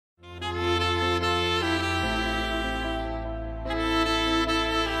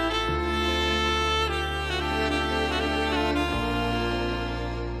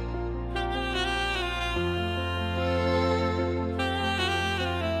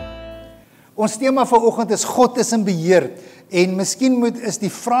Ons tema vanoggend is God is in beheer. En miskien is die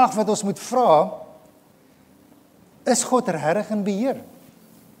vraag wat ons moet vra, is God regtig in beheer?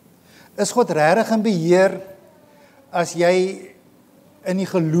 Is God regtig in beheer as jy in die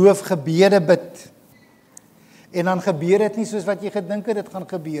geloof gebede bid en dan gebeur dit nie soos wat jy gedink het dit gaan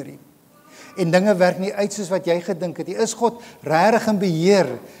gebeur nie. En dinge werk nie uit soos wat jy gedink het nie. Is God regtig in beheer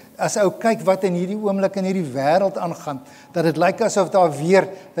as ou kyk wat in hierdie oomblik in hierdie wêreld aangaan, dat dit lyk asof daar weer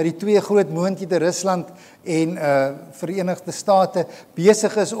dat die twee groot moondhede Rusland en Verenigde State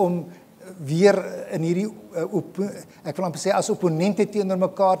besig is om weer in hierdie ek wil amper sê as opponente teenoor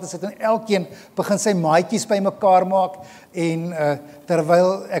mekaar te sit en elkeen begin sy maatjies by mekaar maak en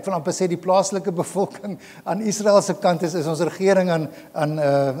terwyl ek wil amper sê die plaaslike bevolking aan Israel se kant is ons regering aan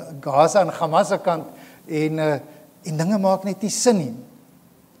Gaza en Hamas se kant en dinge maak net nie sin nie.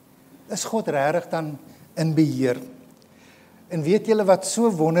 Is God regtig dan in beheer? En weet julle wat so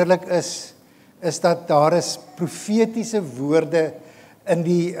wonderlik is dat daar is profetiese woorde in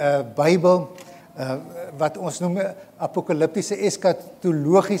die Bybel wat ons noem apokaliptiese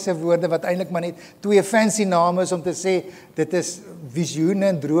eskatologiese woorde wat eintlik maar net twee fancy name is om te sê dit is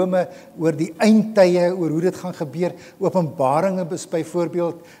visioene en drome oor die eindtye, oor hoe dit gaan gebeur. Openbaringe is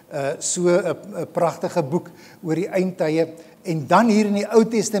byvoorbeeld so 'n pragtige boek oor die eindtye. En dan hier in die Ou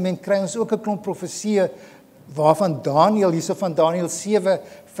Testament kry ons ook 'n klomp profesieë waarvan Daniël, hierso van Daniël 7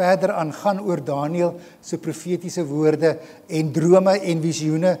 verder aangaan oor Daniël se profetiese woorde en drome en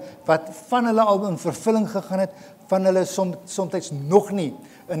visioene wat van hulle al in vervulling gegaan het, van hulle soms nog nie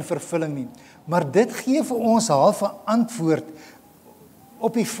in vervulling nie. Maar dit gee vir ons half 'n antwoord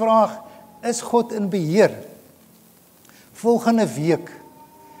op die vraag, is God in beheer? Volgende week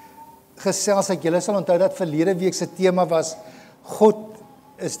gesels ek, julle sal onthou dat verlede week se tema was, God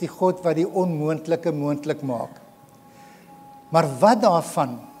is die God wat die onmoontlike moontlik maak. Maar wat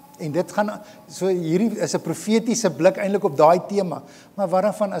daarvan, en dit gaan, so hierdie is 'n profetiese blik eintlik op daai tema, maar wat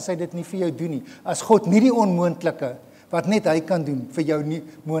daarvan as hy dit nie vir jou doen nie? As God nie die onmoontlike, wat net hy kan doen, vir jou nie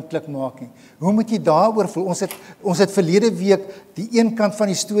moontlik maak nie. Hoe moet jy daaroor voel? Ons het verlede week die een kant van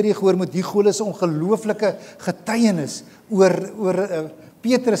die storie gehoor met die se ongelooflike getuienis oor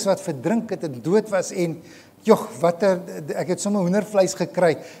Petrus wat verdrink het en dood was en joh, ek het sommer hoendervleis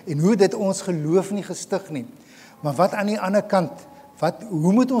gekry en hoe dit ons geloof nie gestig nie. Maar wat aan die ander kant,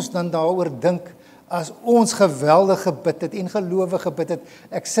 hoe moet ons dan daaroor dink as ons geweldig gebid het en gelowig gebid het?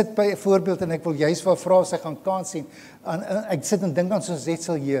 Ek sit by 'n voorbeeld en ek wil juist vir vra sy gaan kans sien. Ek sit en dink aan so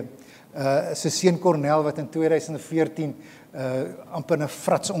Zetselje, sy seun Cornel wat in 2014 amper 'n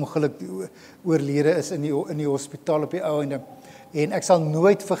fratsongeluk oorlede is in die hospitaal op die ou einde. En ek sal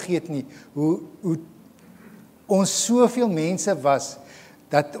nooit vergeet nie hoe ons soveel mense was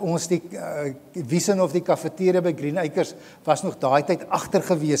dat ons die Wiesen of die kafeteria by Green Acres was nog daai tyd agter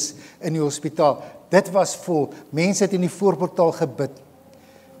gewees in die hospitaal. Dit was vol. Mense het in die voorportaal gebid.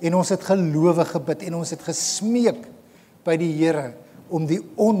 En ons het gelowig gebid en ons het gesmeek by die Here om die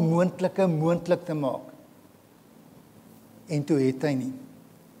onmoontlike moontlik te maak. En toe het hy nie.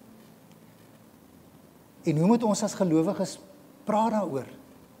 En hoe moet ons as gelowiges praat daaroor?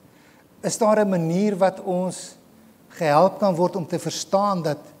 Is daar 'n manier wat ons gehelp kan word om te verstaan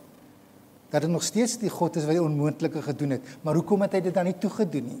dat dit nog steeds die God is wat die onmoontlike gedoen het, maar hoekom het hy dit dan nie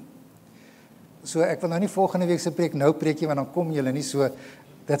toegedoen nie? So ek wil nou nie volgende week se preek nou preek nie, want dan kom julle nie, so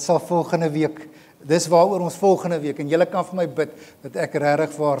dit sal volgende week, dis waaroor ons volgende week, en julle kan vir my bid, dat ek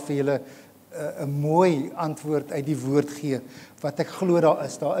regtig waar vir julle 'n mooi antwoord uit die woord gee, wat ek glo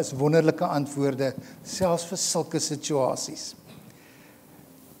daar is wonderlike antwoorde, selfs vir sulke situasies.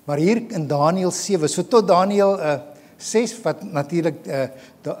 Maar hier in Daniël 7, so tot Daniël 6, wat natuurlik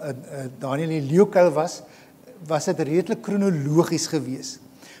Daniël in die leeukuil was dit redelik kronologies gewees.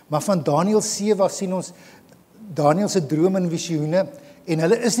 Maar van Daniël 7 sien ons Daniël se drome en visioene, en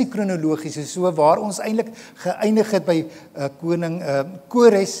hulle is nie kronologies, so waar ons eintlik geëindig het by koning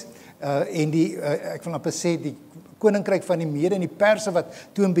Kores, en ek wil amper sê, die koninkryk van die Mede en die Perse, wat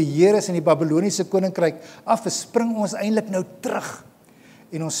toe in beheer is in die Babyloniese koninkryk, spring ons eintlik nou terug,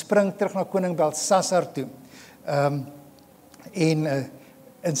 en ons spring terug na koning Belsasar toe, en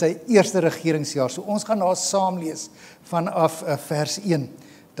in sy eerste regeringsjaar. So ons gaan daar saam lees vanaf vers 1,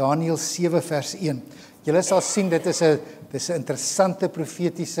 Daniël 7 vers 1. Julle sal sien, dit is 'n interessante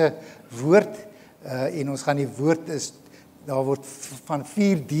profetiese woord, en ons gaan die woord daar word van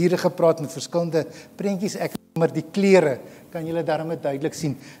 4 diere gepraat met verskillende prentjies. Ek noem die kleure, kan julle daarmee duidelik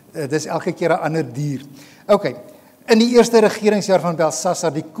sien. Dis elke keer 'n ander dier. Okay. In die eerste regeringsjaar van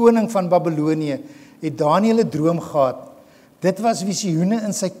Belsasar, die koning van Babylonië, het Daniël 'n droom gehad. Dit was visioene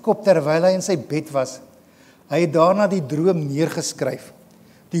in sy kop terwyl hy in sy bed was. Hy het daarna die droom neergeskryf.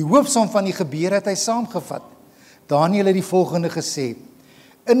 Die hoofsom van die gebeure het hy saamgevat. Daniël het die volgende gesê: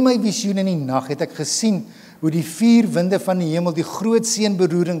 In my visioen in die nag het ek gesien hoe die 4 winde van die hemel die groot see in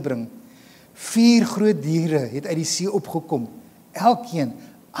beroering bring. 4 groot diere het uit die see opgekom, elkeen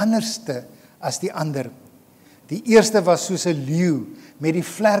anderste as die ander. Die eerste was soos 'n leeu met die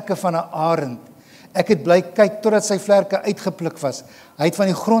vlerke van 'n arend. Ek het bly kyk totdat sy vlerke uitgepluk was. Hy van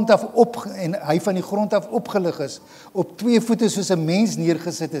die grond af opgelig is, op 2 voete soos 'n mens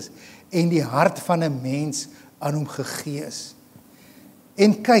neergesit is en die hart van 'n mens aan hom gegee is.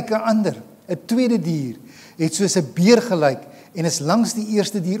 En kyk, 'n ander, 'n tweede dier, het soos 'n beer gelyk en is langs die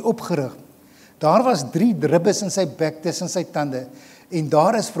eerste dier opgerig. Daar was 3 ribbes in sy bek tussen sy tande en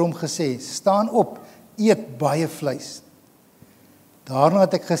daar is vir hom gesê: Staan op, eet baie vleis. Daarna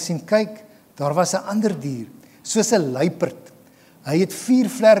het ek gesien, kyk, daar was 'n ander dier, soos 'n luiperd. Hy het 4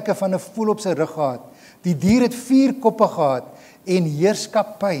 vlerke van 'n voël op sy rug gehad. Die dier het 4 koppe gehad en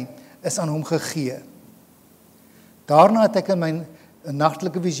heerskappy is aan hom gegee. Daarna het ek in my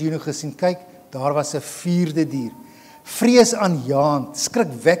nagtelike visioene gesien, kyk, daar was 'n 4de dier. Vreesaanjaend,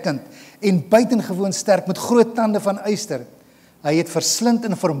 skrikwekkend en buitengewoon sterk met groot tande van yster. Hy het verslind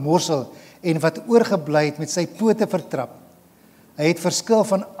en vermorsel en wat oorgebly het met sy pote vertrap. Hy het verskil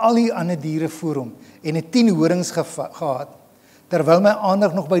van al die ander diere voor hom en het 10 horings gehad. Terwyl my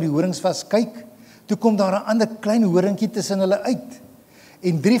aandag nog by die horings was, kyk, toe kom daar 'n ander klein horingkie tussen hulle uit.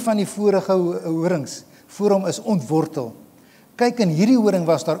 En 3 van die vorige horings voor hom is ontwortel. Kyk, in hierdie horing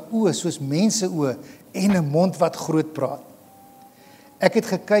was daar oë soos mense oë en 'n mond wat groot praat. Ek het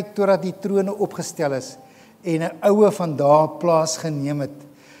gekyk totdat die trone opgestel is en 'n oue van daar plaas geneem het.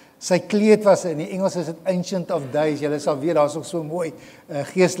 Sy kleed was, in die Engels is dit Ancient of Days, julle sal weet, daar is ook so mooi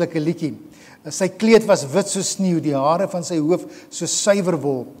geestelike liedjie. Sy kleed was wit soos sneeu, die hare van sy hoof soos suiwer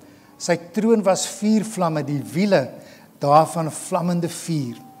wol. Sy troon was 4 vlamme, die wiele daarvan vlammende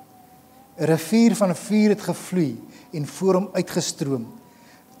vuur. 'n Rivier van vuur het gevloei en voor hom uitgestroom.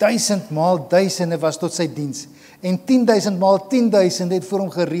 1000 maal duisende was tot sy diens en 10.000 maal 10.000 het voor hom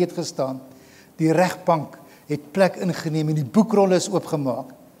gereed gestaan. Die regbank het plek ingeneem en die boekrolle is oopgemaak.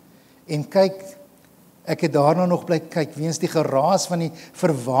 En kyk, ek het daarna nog bly kyk, weens die geraas van die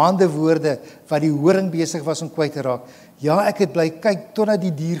verwaande woorde wat die horing besig was om kwyt te raak. Ja, ek het bly kyk totdat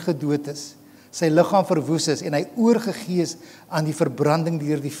die dier gedood is, sy liggaam verwoes is en hy oorgegee is aan die verbranding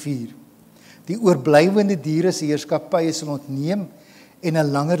deur die vuur. Die oorblywende diere se heerskappy is ontneem en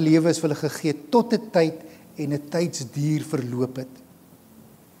 'n langer lewe is vir hulle gegee tot 'n tyd en 'n tydsduur verloop het.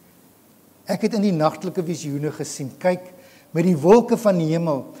 Ek het in die nagtelike visioene gesien, kyk, met die wolke van die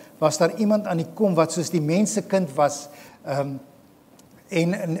hemel was daar iemand aan die kom wat soos die mensekind was.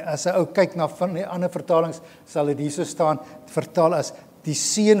 En as 'n ou kyk na van die ander vertalings, sal dit hierso staan, vertaal as die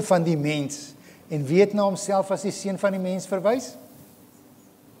seun van die mens. En weet na homself as die seun van die mens verwys?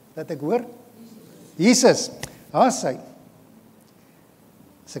 Dat ek hoor? Jesus, daar sy.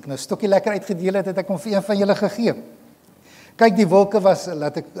 As ek nou 'n stokkie lekker uitgedeel het, het ek hom vir een van julle gegee. Kyk, die wolke was,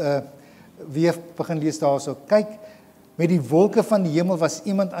 laat ek weer begin lees daarso. Kyk, met die wolke van die hemel was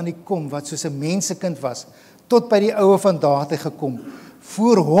iemand aan die kom, wat soos 'n mensekind was. Tot by die oue van daar het hy gekom.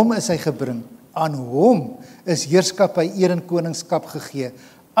 Voor hom is hy gebring. Aan hom is heerskappy, eer en koningskap gegee.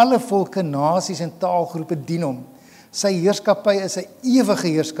 Alle volke, nasies en taalgroepe dien hom. Sy heerskappy is 'n ewige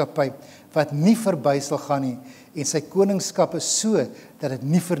heerskappy wat nie verby sal gaan nie, en sy koningskap is so dat dit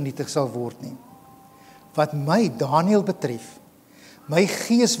nie vernietig sal word nie. Wat my, Daniël, betref, my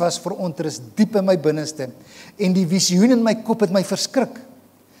gees was verontrus diep in my binneste, en die visioen in my kop het my verskrik.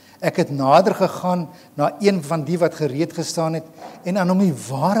 Ek het nader gegaan na een van die wat gereed gestaan het, en aan hom die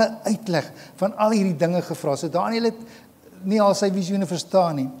ware uitleg van al hierdie dinge gevra. So Daniël het nie al sy visioene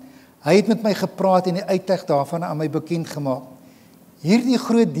verstaan nie. Hy het met my gepraat en die uitleg daarvan aan my bekend gemaak. Hierdie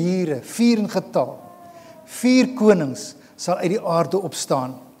groot diere, 4 in getal, 4 konings sal uit die aarde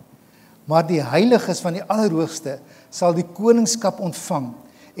opstaan. Maar die heiliges van die Allerhoogste sal die koningskap ontvang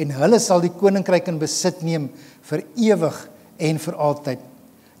en hulle sal die koninkryk in besit neem vir ewig en vir altyd.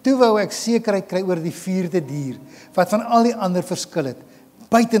 Toe wou ek sekerheid kry oor die 4de dier, wat van al die ander verskil het,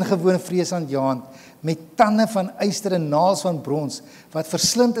 buitengewoon vreesaanjaend, met tande van yster en naels van brons, wat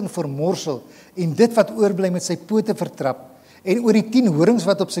verslind en vermorsel, en dit wat oorbly met sy pote vertrap, en oor die 10 horings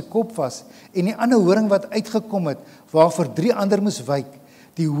wat op sy kop was, en die ander horing wat uitgekom het, waarvoor 3 ander moes wyk,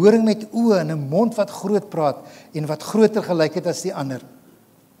 die horing met oë en 'n mond wat groot praat, en wat groter gelyk het as die ander.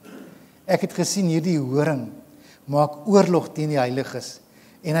 Ek het gesien hierdie horing maak oorlog teen die heiliges,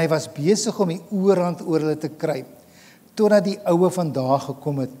 en hy was besig om die oorhand oor hulle te kry, totdat die oue van daar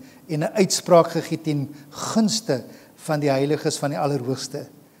gekom het, en 'n uitspraak gegee ten gunste van die heiliges van die Allerhoogste.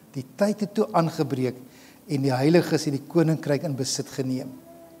 Die tyd het toe aangebreek, en die heiliges het die koninkryk in besit geneem.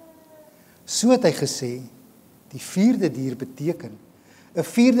 So het hy gesê, die 4de dier beteken, 'n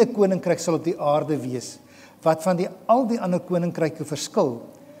 4de koninkryk sal op die aarde wees, wat van al die ander koninkryke verskil.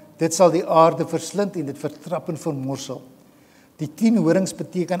 Dit sal die aarde verslind en dit vertrap en vermorsel. Die 10 horings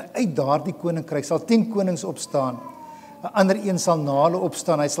beteken, uit daardie koninkryk sal 10 konings opstaan. 'n Ander een sal na hulle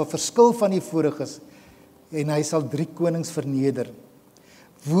opstaan, hy sal verskil van die voriges, en hy sal 3 konings verneder.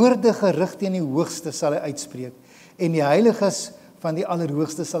 Woorde gerig teen die hoogste sal hy uitspreek, en die heiliges van die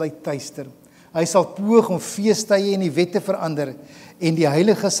Allerhoogste sal hy tuister. Hy sal poog om feestydde en die wette verander, en die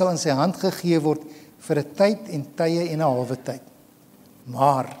heiliges sal in sy hand gegee word vir 'n tyd en tye en 'n halwe tyd.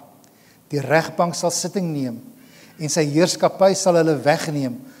 Maar die regbank sal sitting neem, en sy heerskappy sal hulle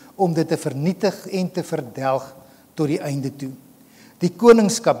wegneem, om dit te vernietig en te verdelg tot die einde toe. Die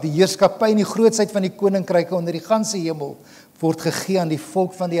koningskap, die heerskappy en die grootsheid van die koninkryke onder die ganse hemel word gegee aan die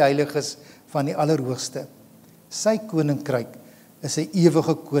volk van die heiliges van die Allerhoogste. Sy koninkryk is 'n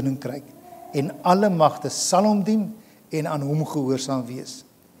ewige koninkryk, en alle magte sal hom dien en aan hom gehoorsaam wees.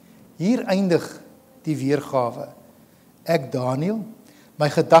 Hier eindig die weergawe. Ek, Daniël, my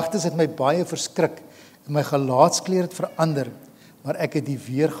gedagtes het my baie verskrik, en my gelaatskleur het verander, maar ek het die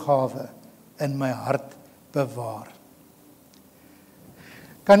weergawe in my hart bewaar.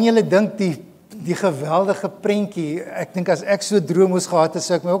 Kan julle dink die geweldige prentjie, ek dink as ek so droom moes gehad het,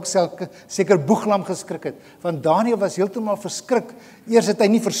 sou ek my ook seker boeglam geskrik het, want Daniël was heeltemal verskrik. Eers het hy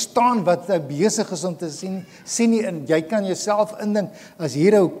nie verstaan wat hy besig is om te sien nie, en jy kan jouself indink, as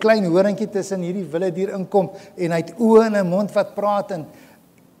hier 'n klein horingkie tussen hierdie wilde dier inkom, en hy het oë en 'n mond wat praat,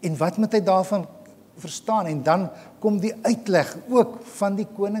 en wat moet hy daarvan verstaan? En dan kom die uitleg ook van die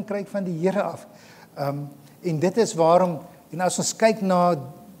koninkryk van die Here af. En dit is waarom, en as ons kyk na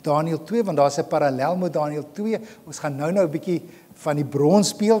Daniël 2, want daar is 'n parallel met Daniël 2, ons gaan nou 'n bietjie van die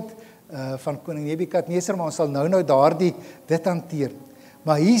bronsbeeld van koning Nebukadneser, maar ons sal nou dit hanteer.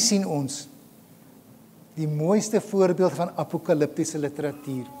 Maar hier sien ons die mooiste voorbeeld van apokaliptiese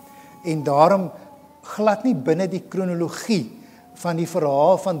literatuur, en daarom glad nie binne die kronologie van die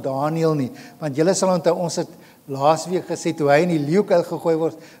verhaal van Daniël nie, want julle sal onthou, ons het laasweek gesê, toe hy in die leeukuil gegooi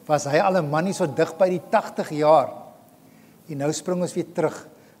word, was hy al 'n man nie so dig by die 80 jaar, en nou spring ons weer terug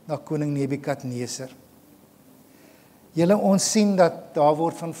na koning Nebukadneser. Julle, ons sien dat daar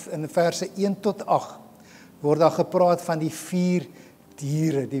word in verse 1 tot 8, word daar gepraat van die 4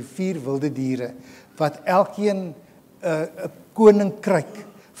 diere, die 4 wilde diere, wat elkeen 'n koninkryk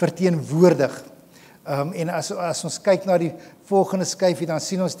verteenwoordig. En as ons kyk na die volgende skyfie, dan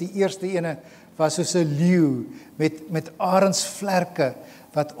sien ons die eerste ene was soos 'n leeu met arendsvlerke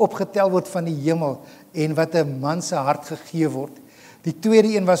wat opgetel word van die hemel en wat 'n man se hart gegee word. Die tweede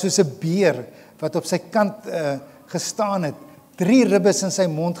een was soos 'n beer wat op sy kant gestaan het, 3 ribbes in sy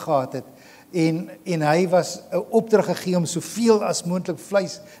mond gehad het, en hy was 'n opdrag gegee om soveel as moontlik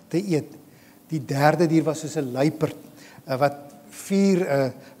vleis te eet. Die derde dier was soos 'n luiperd wat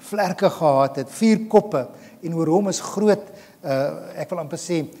 4 vlerke gehad het, 4 koppe, en oor hom is groot, ek wil amper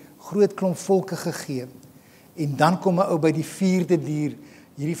sê, groot klomp volke gegee. En dan kom 'n ou by die 4de dier,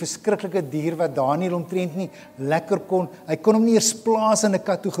 hierdie verskriklike dier wat Daniël omtrent nie lekker kon, hy kon hom nie eers plaas in 'n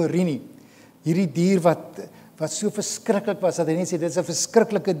kategorie nie. Hierdie dier wat so verskriklik was, dat hy net sê, dit is 'n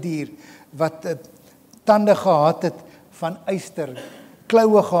verskriklike dier, wat tande gehad het van yster,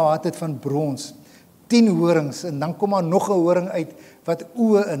 kloue gehad het van brons, 10 horings, en dan kom daar nog 'n horing uit, wat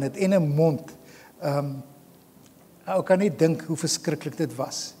oë in het, en 'n mond. Ek kan nie dink hoe verskriklik dit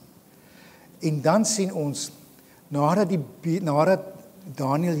was. En dan sien ons, nadat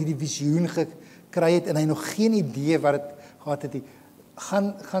Daniël hierdie visioen gekry het, en hy nog geen idee wat dit gehad het,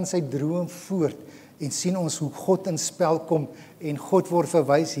 gaan sy droom voort, en sien ons hoe God in spel kom, en God word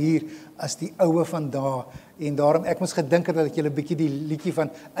verwys hier as die oue van dae, en daarom ek moes gedink het dat ek julle 'n bietjie die liedjie van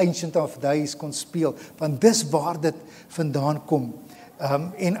Ancient of Days kon speel, want dis waar dit vandaan kom.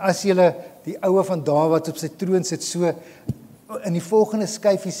 En as julle die oue van dae wat op sy troon sit, so in die volgende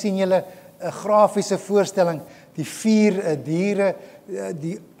skyfie sien julle 'n grafiese voorstelling, die 4 diere,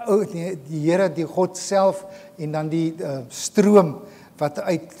 die Here, die God self, en dan die stroom wat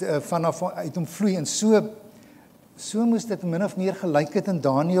uit hom vloei, en so moes dit min of meer gelyk het in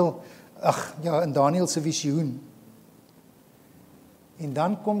Daniël se visioen. En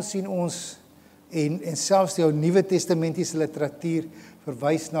dan sien ons, en selfs die Nuwe Testamentiese literatuur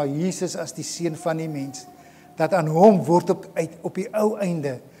verwys na Jesus as die seun van die mens, dat aan hom word op die ou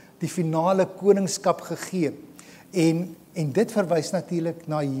einde die finale koningskap gegee, en dit verwys natuurlik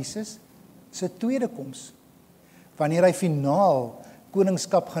na Jesus se tweede koms, wanneer hy finaal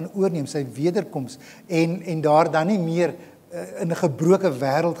koningskap gaan oorneem, sy wederkoms, en daar dan nie meer in 'n gebroke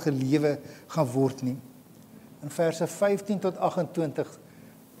wêreld gelewe gaan word nie. In verse 15 tot 28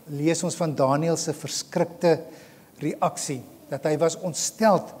 lees ons van Daniël se verskrikte reaksie, dat hy was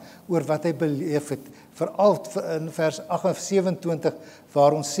ontsteld oor wat hy beleef het, veral in vers 27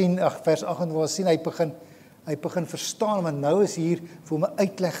 waar ons sien, vers 28 waar ons sien, hy begin verstaan, want nou is hier vir hom 'n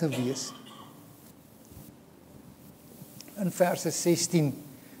uitleg gewees. In verse 16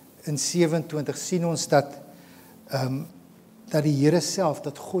 en 27 sien ons dat die Here self,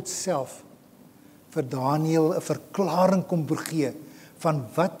 dat God self vir Daniël 'n verklaring kom gee van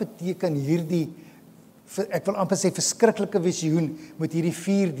wat beteken hierdie, ek wil amper sê verskriklike visioen met hierdie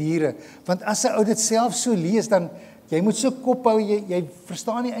 4 diere, want as 'n ou dit self so lees, dan jy moet so kop hou, jy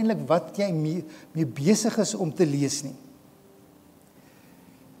verstaan nie eintlik wat jy mee besig is om te lees nie.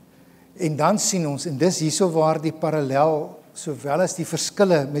 En dan sien ons, en dis hierso waar die parallel, sowel as die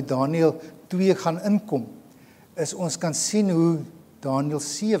verskille met Daniël 2 gaan inkom, is ons kan sien hoe Daniël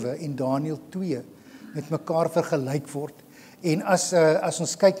 7 en Daniël 2 met mekaar vergelyk word. En as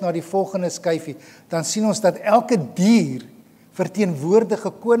ons kyk na die volgende skyfie, dan sien ons dat elke dier verteenwoordig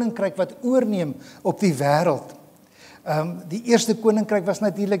 'n koninkryk wat oorneem op die wêreld. Die eerste koninkryk was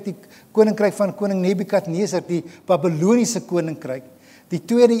natuurlik die koninkryk van koning Nebukadneser, die Babiloniese koninkryk. Die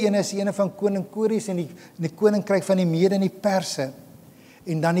tweede een is die ene van koning Kores en die koninkryk van die Mede en die Perse.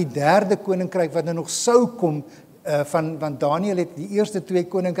 En dan die derde koninkryk wat nog sou kom, want Daniël het die eerste 2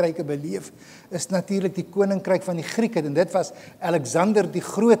 koninkryke beleef, is natuurlik die koninkryk van die Grieke, en dit was Alexander die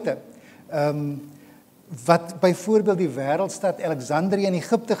Grote, wat byvoorbeeld die wêreldstad Alexandrië in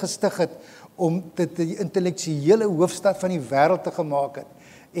Egipte gestig het, om dit die intellektuele hoofstad van die wêreld te gemaak het,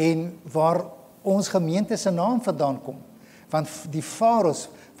 en waar ons gemeente se naam vandaan kom, want die Faros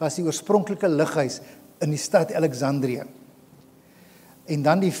was die oorspronklike lighuis in die stad Alexandrië. En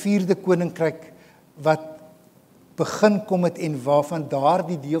dan die 4de koninkryk wat begin kom het en waarvan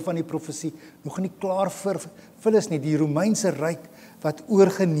daardie deel van die profesie nog nie klaar vervul is nie, die Romeinse ryk wat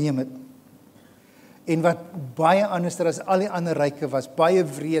oorgeneem het en wat baie anderster as al die ander ryke was, baie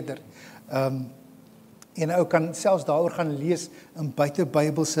wreder. En ou kan selfs daaroor gaan lees in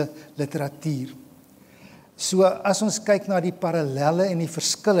buitebybelse literatuur. So as ons kyk na die parallelle en die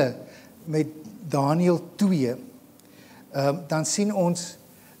verskille met Daniël 2, dan sien ons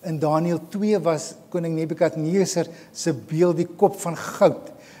in Daniël 2 was koning Nebukadneser se beeld die kop van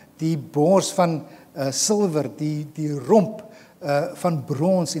goud, die bors van silwer, die romp van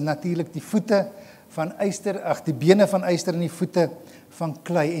brons en natuurlik die voete van yster, die bene van yster en die voete van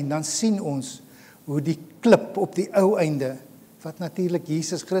klei. En dan sien ons hoe die klip op die ou einde, wat natuurlik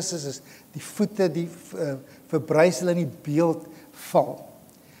Jesus Christus is, die voete, die verbrysel in die beeld val.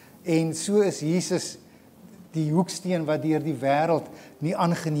 En so is Jesus die hoeksteen wat deur die wêreld nie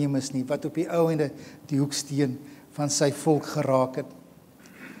aangeneem is nie, wat op die ou einde die hoeksteen van sy volk geraak het.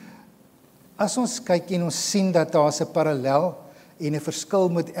 As ons kyk en ons sien dat daar 'n parallel en 'n verskil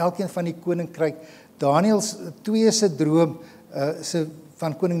met elkeen van die koninkryk, Daniël 2 se droom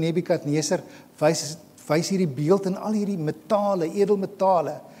van koning Nebukadneser wys hierdie beeld in al hierdie metale,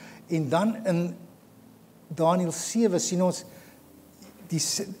 edelmetale, en dan in Daniël 7 sien ons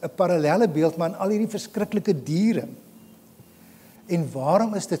 'n parallelle beeld, maar in al hierdie verskriklike diere. En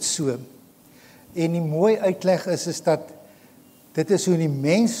waarom is dit so? En die mooi uitleg is dat dit is hoe die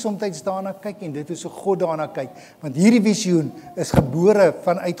mens soms daarna kyk en dit is hoe God daarna kyk. Want hierdie visioen is gebore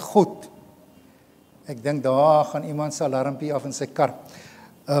vanuit God. Ek dink daar gaan iemand se alarmpie af in sy kar.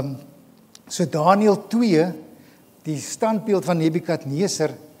 So Daniël 2, die standbeeld van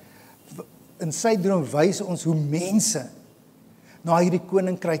Nebukadneser, in sy droom wys ons hoe mense na hierdie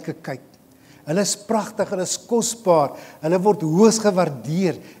koninkryke kyk. Hulle is pragtig, hulle is kosbaar, hulle word hoogs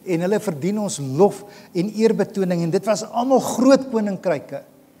gewaardeer en hulle verdien ons lof en eerbetoning, en dit was almal groot koninkryke.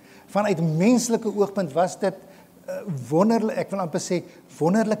 Vanuit menslike oogpunt was dit wonderlik, ek wil amper sê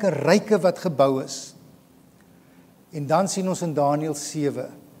wonderlike ryke wat gebou is. En dan sien ons in Daniël 7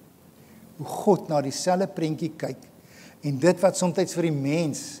 hoe God na dieselfde prentjie kyk, en dit wat soms vir die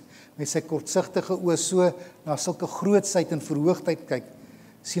mens met sy kortsigtige oë so na sulke grootsheid en verhoogdheid kyk,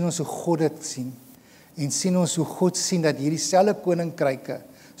 sien ons hoe God dit sien. En sien ons hoe God sien dat hierdie selfde koninkryke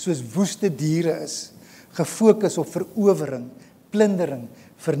soos woeste diere is, gefokus op verowering, plundering,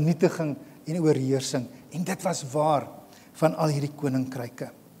 vernietiging en oorheersing. En dit was waar van al hierdie koninkryke.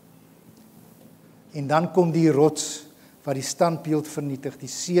 En dan kom die rots wat die standbeeld vernietig, die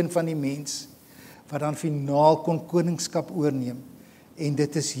seun van die mens, wat dan finaal kon koningskap oorneem. En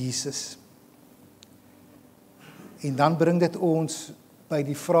dit is Jesus. En dan bring dit ons by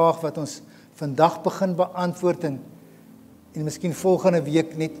die vraag wat ons vandag begin beantwoord en miskien volgende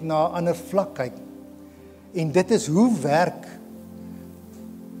week net na 'n ander vlak kyk. En dit is hoe werk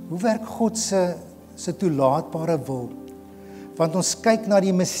God se toelaatbare wil? Want ons kyk na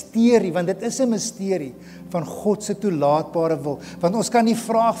die misterie, want dit is 'n misterie van God se toelaatbare wil. Want ons kan die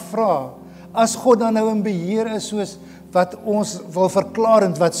vraag vra, as God dan nou in beheer is soos wat ons wil verklaar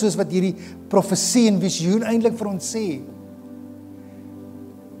en soos wat hierdie profesie en visioen eintlik vir ons sê,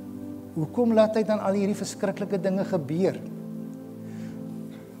 hoekom laat hy dan al hierdie verskriklike dinge gebeur?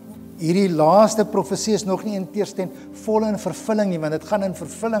 Hierdie laaste profesie is nog nie eers ten volle in vervulling nie, want dit gaan in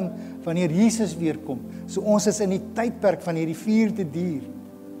vervulling wanneer Jesus weer kom. So ons is in die tydperk van hierdie 4de dier.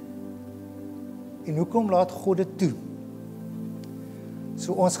 En hoekom laat God dit toe?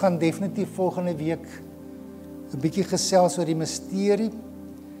 So ons gaan definitief volgende week 'n bietjie gesels oor die misterie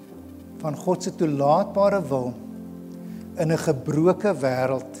van God se toelaatbare wil in 'n gebroke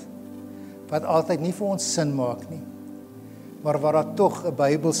wêreld wat altyd nie vir ons sin maak nie, maar waar daar tog 'n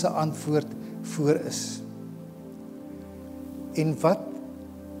Bybelse antwoord voor is. En wat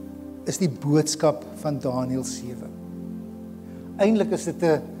is die boodskap van Daniël 7? Eintlik is dit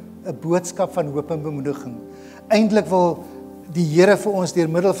 'n boodskap van hoop en bemoediging. Eintlik wil die Here vir ons deur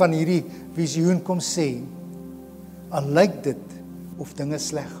middel van hierdie visioen kom sê, al lyk dit of dinge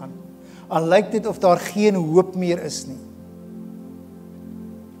sleg gaan, al lyk dit of daar geen hoop meer is nie,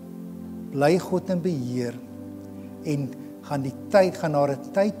 bly God in beheer en gaan daar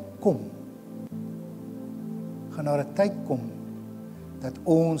 'n tyd kom dat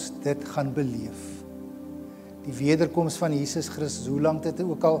ons dit gaan beleef. Die wederkoms van Jesus Christus, hoe lank dit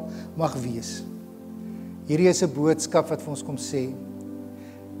ook al mag wees. Hierdie is 'n boodskap wat vir ons kom sê,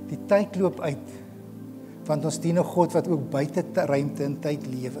 die tyd loop uit, want ons dien 'n God wat ook buite ruimte en tyd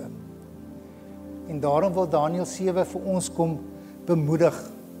lewe. En daarom wil Daniël 7 vir ons kom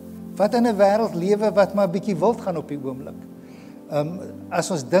bemoedig, wat in 'n wêreld lewe wat maar 'n bietjie wild gaan op die oomblik.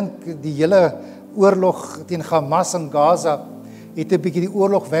 As ons dink die hele oorlog teen Hamas en Gaza het 'n bietjie die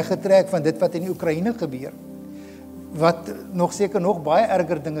oorlog weggetrek van dit wat in die Oekraïne gebeur. Wat seker nog baie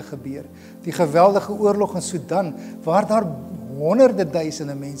erger dinge gebeur. Die geweldige oorlog in Sudan waar daar honderde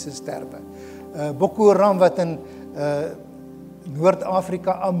duisende mense sterwe. Boko Haram wat in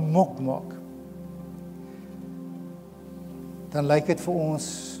Noord-Afrika amok maak. Dan lyk dit vir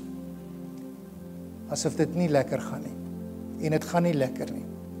ons asof dit nie lekker gaan nie. En dit gaan nie lekker nie.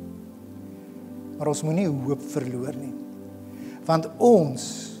 Maar ons moenie hoop verloor nie. Want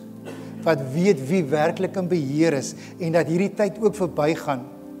ons wat weet wie werklik in beheer is en dat hierdie tyd ook verbygaan,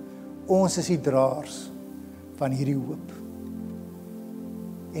 ons is die draers van hierdie hoop.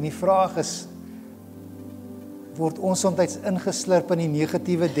 En die vraag is, word ons soms ingeslurp in die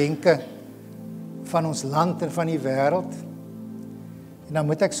negatiewe denke van ons land en van die wêreld? En dan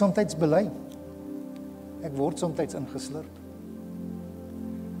moet ek soms bely. Ek word soms ingeslurp.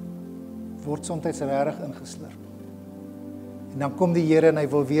 Word soms regtig ingeslurp. En dan kom die Here en hy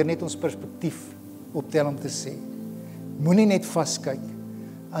wil weer net ons perspektief optel om te sê, moenie net vaskyk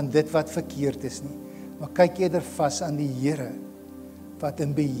aan dit wat verkeerd is nie, maar kyk eerder vas aan die Here wat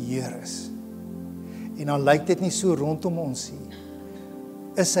in beheer is. En dan lyk dit nie so rondom ons nie.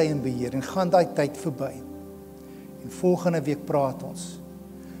 Is hy in beheer en gaan daai tyd verby. En volgende week praat ons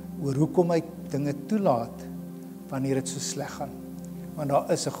oor hoekom hy dinge toelaat wanneer dit so sleg gaan. Want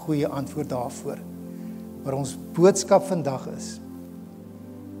daar is 'n goeie antwoord daarvoor. Maar ons boodskap vandag is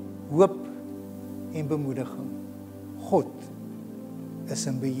hoop en bemoediging. God is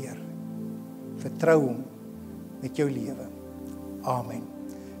in beheer. Vertrou hom met jou lewe. Amen.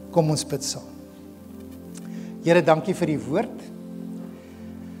 Kom ons bid saam. Here, dankie vir die woord.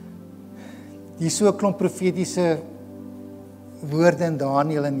 Hier so 'n klomp profetiese woorde in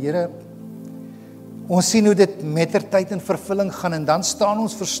Daniël en Here, ons sien hoe dit mettertyd in vervulling gaan en dan staan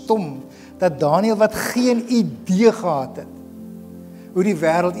ons verstom dat Daniël wat geen idee gehad het hoe die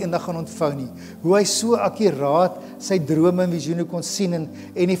wêreld eendag gaan ontvou nie, hoe hy so akkuraat sy drome en visioene kon sien en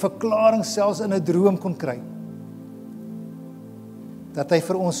die verklaring selfs in 'n droom kon kry, dat hy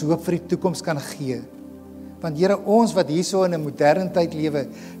vir ons hoop vir die toekoms kan gee. Want Here, ons wat hierso in 'n moderne tyd lewe,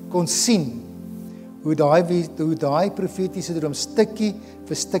 kon sien hoe daai profetiese droom stukkie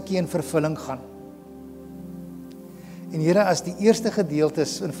vir stukkie in vervulling gaan. En Here, as die eerste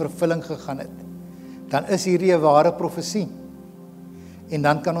gedeeltes in vervulling gegaan het, dan is hierdie 'n ware profesie. En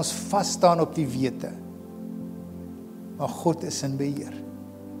dan kan ons vas staan op die wete. Maar God is in beheer,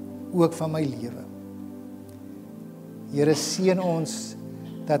 ook van my lewe. Here, seën ons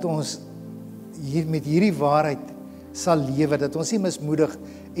dat ons hier met hierdie waarheid sal lewe, dat ons nie mismoedig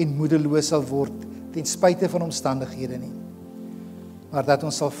en moedeloos sal word ten spyte van omstandighede nie, maar dat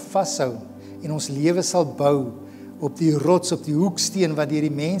ons sal vashou en ons lewe sal bou op die rots, op die hoeksteen wat deur die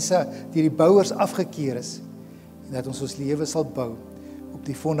mense, deur die bouers afgekeer is, en dat ons lewe sal bou op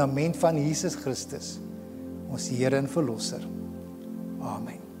die fondament van Jesus Christus, ons Here en Verlosser.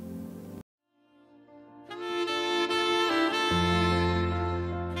 Amen.